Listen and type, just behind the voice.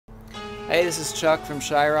Hey, this is Chuck from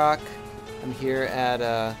SHIROCK. I'm here at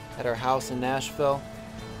our house in Nashville.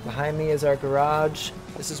 Behind me is our garage.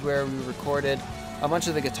 This is where we recorded a bunch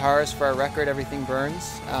of the guitars for our record, Everything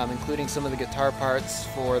Burns, including some of the guitar parts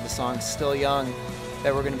for the song Still Young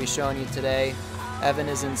that we're going to be showing you today. Evan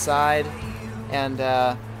is inside, and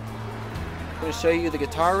I'm going to show you the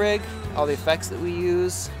guitar rig, all the effects that we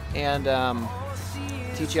use, and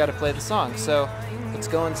teach you how to play the song. So let's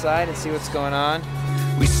go inside and see what's going on.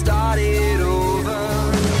 We started over,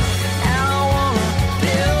 and I wanna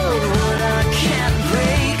build what I can't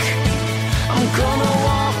break. I'm gonna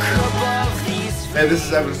walk above these. Hey, this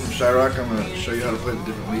is Evan from SHIROCK. I'm going to show you how to play the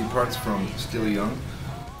different lead parts from Still Young.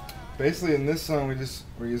 Basically, in this song,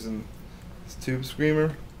 we're using this tube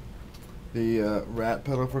screamer, the rat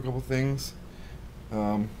pedal for a couple things,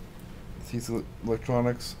 these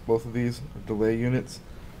electronics, both of these are delay units,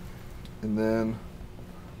 and then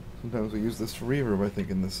sometimes we use this for reverb, I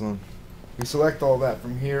think, in this song. We select all that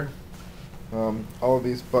from here. All of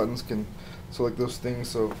these buttons can select those things.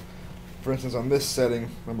 So, for instance, on this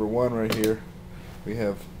setting, number 1 right here, we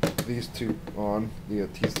have these two on, the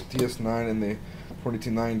TS9 and the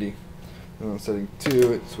 2290. And on setting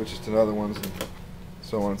 2, it switches to the other ones, and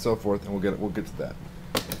so on and so forth. And we'll get to that.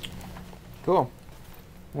 Cool.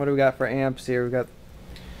 What do we got for amps here? We got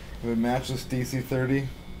a matchless DC30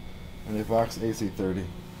 and a Vox AC30.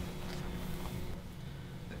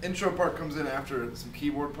 The intro part comes in after some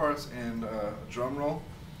keyboard parts and a drum roll.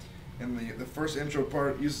 And the first intro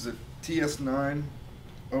part uses a TS9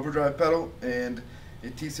 overdrive pedal and a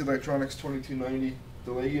TC Electronics 2290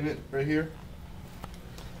 delay unit right here.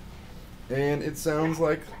 And it sounds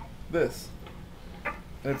like this.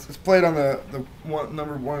 It's played on the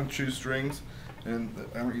number 1 and 2 strings, and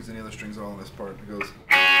I don't use any other strings at all in this part. It goes.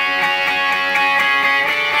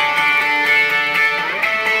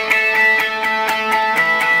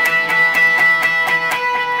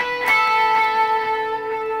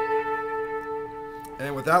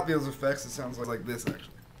 And without those effects, it sounds like this, actually.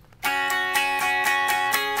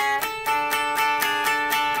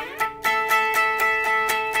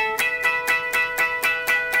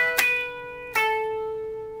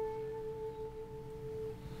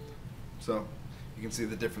 So you can see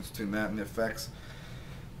the difference between that and the effects.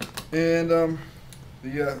 And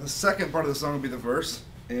the second part of the song will be the verse.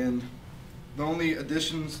 And the only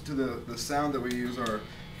additions to the sound that we use are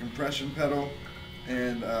compression pedal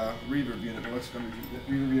and reverb unit. Let's go to the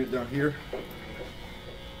reverb unit down here.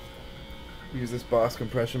 We use this Boss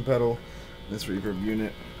compression pedal, this reverb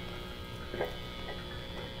unit.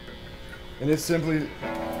 And it simply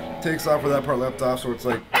takes off where that part left off, so it's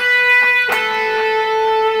like.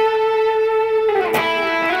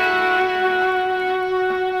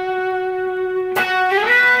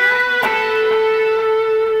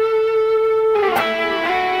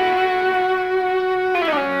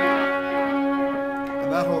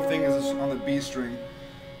 That whole thing is on the B string,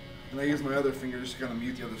 and I use my other finger just to kind of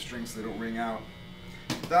mute the other strings so they don't ring out.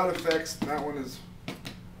 Without effects, that one is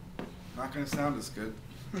not going to sound as good.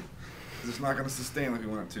 It's not going to sustain like we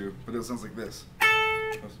want it to, but it sounds like this.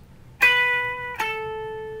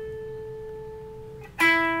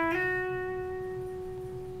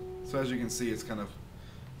 So as you can see, it's kind of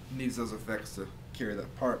needs those effects to carry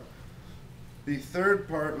that part. The third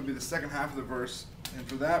part would be the second half of the verse, and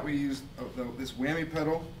for that we use this whammy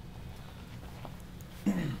pedal.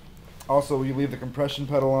 Also, we leave the compression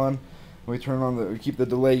pedal on, and we keep the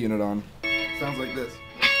delay unit on. Sounds like this.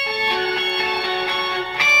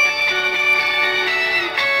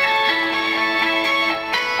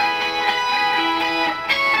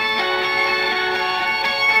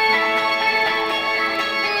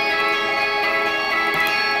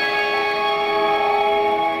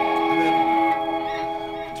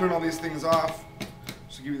 Turn all these things off,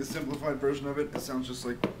 just to give you the simplified version of it. It sounds just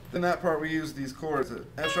like. In that part, we use these chords: an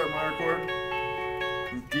F sharp minor chord,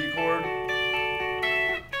 a D chord, to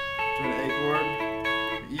an A chord,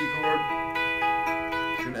 an E chord,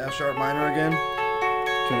 to an F sharp minor again,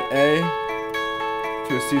 to an A,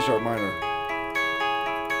 to a C sharp minor.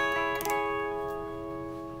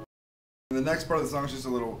 And the next part of the song is just a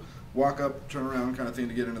little walk up, turn around kind of thing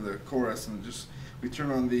to get into the chorus, and we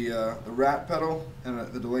turn on the rat pedal and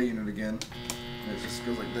the delay unit again, and it just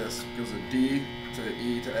goes like this. It goes to D to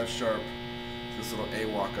E to F sharp, to this little A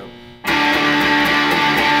walk up.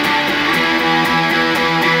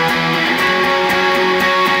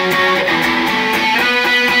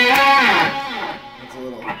 It's a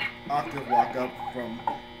little octave walk up from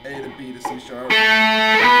A to B to C sharp.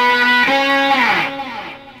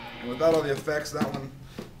 And without all the effects, that one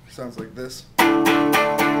sounds like this.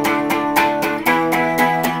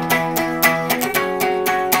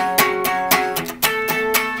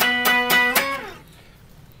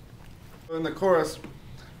 the chorus,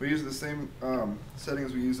 we use the same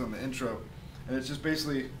settings we use on the intro, and it's just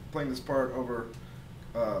basically playing this part over,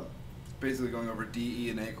 basically going over D, E,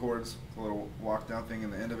 and A chords. A little walk down thing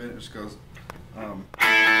in the end of it. It just goes.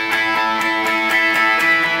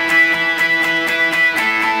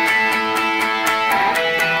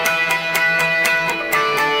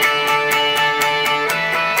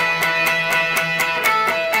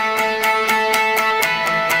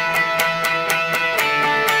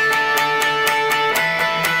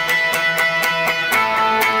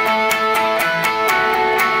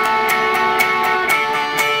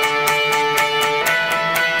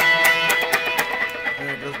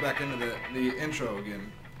 Back into the intro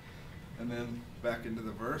again, and then back into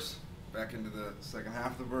the verse, back into the second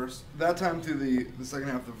half of the verse. That time through the second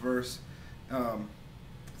half of the verse,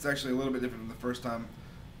 it's actually a little bit different than the first time.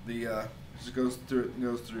 The it just goes through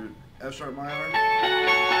F sharp minor to D,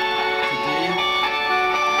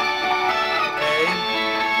 A,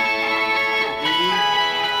 E,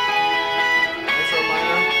 F sharp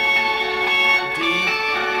minor, D,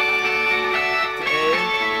 to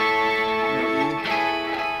A.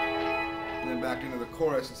 Back into the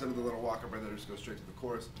chorus instead of the little walk up right there, just go straight to the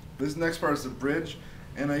chorus. This next part is the bridge,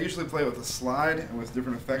 and I usually play with a slide and with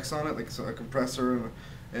different effects on it, like a compressor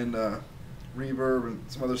and reverb and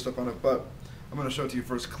some other stuff on it. But I'm going to show it to you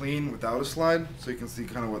first clean without a slide, so you can see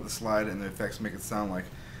kind of what the slide and the effects make it sound like.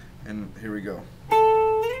 And here we go.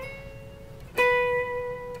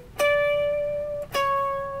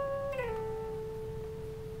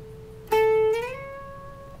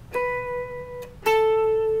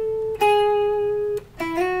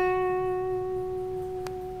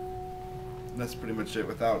 That's pretty much it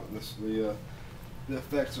without this, the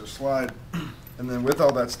effects or slide. And then with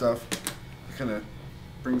all that stuff, it kind of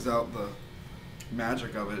brings out the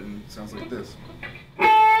magic of it and it sounds like this.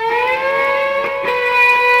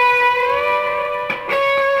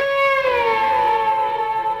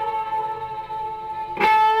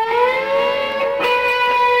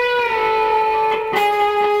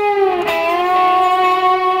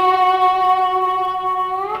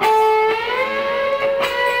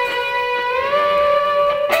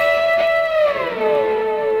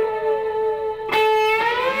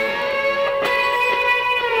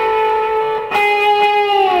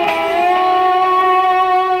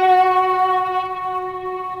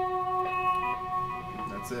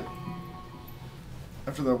 That's it.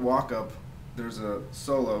 After the walk up, there's a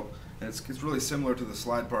solo, and it's really similar to the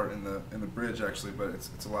slide part in the bridge actually, but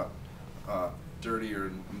it's a lot dirtier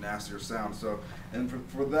and nastier sound. So, and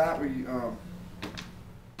for that we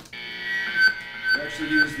actually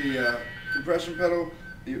use the compression pedal,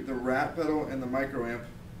 the rat pedal, and the micro amp,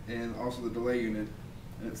 and also the delay unit,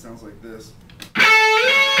 and it sounds like this.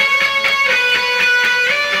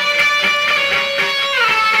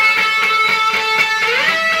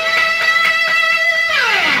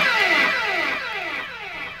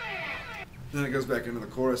 Then it goes back into the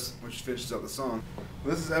chorus, which finishes out the song.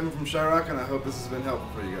 Well, this is Evan from SHIROCK, and I hope this has been helpful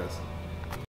for you guys.